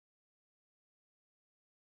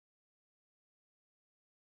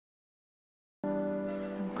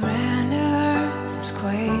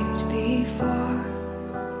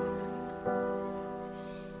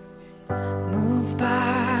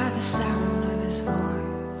His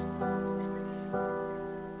voice,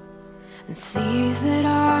 and seas that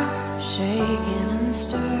are shaken and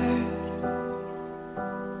stirred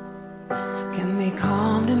can be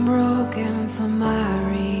calmed and broken for my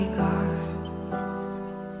regard.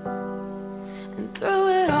 And through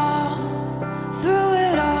it all,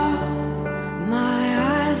 my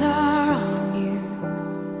eyes are on you.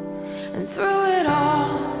 And through it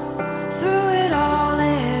all,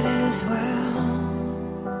 it is well.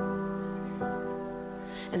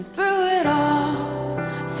 And through it all,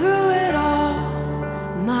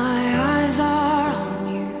 my eyes are on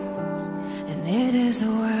you, and it is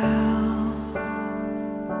well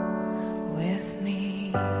with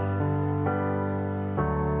me.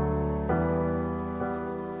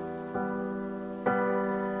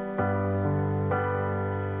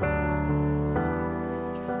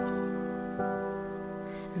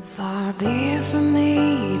 And far be it from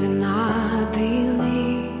me to not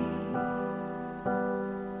believe,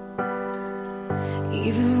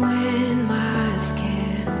 even when my eyes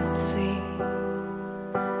can't see.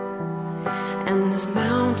 And this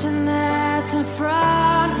mountain that's in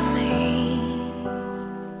front of me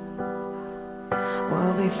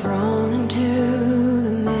will be thrown into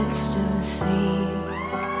the midst of the sea.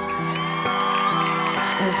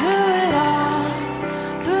 And through it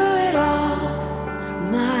all,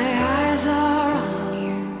 my eyes are on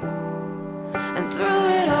you. And through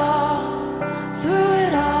it all,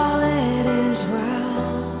 it is well.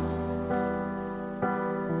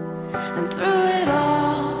 And through it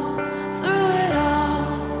all,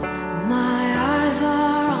 my eyes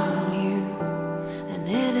are on you, and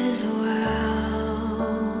it is well.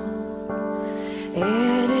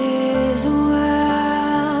 It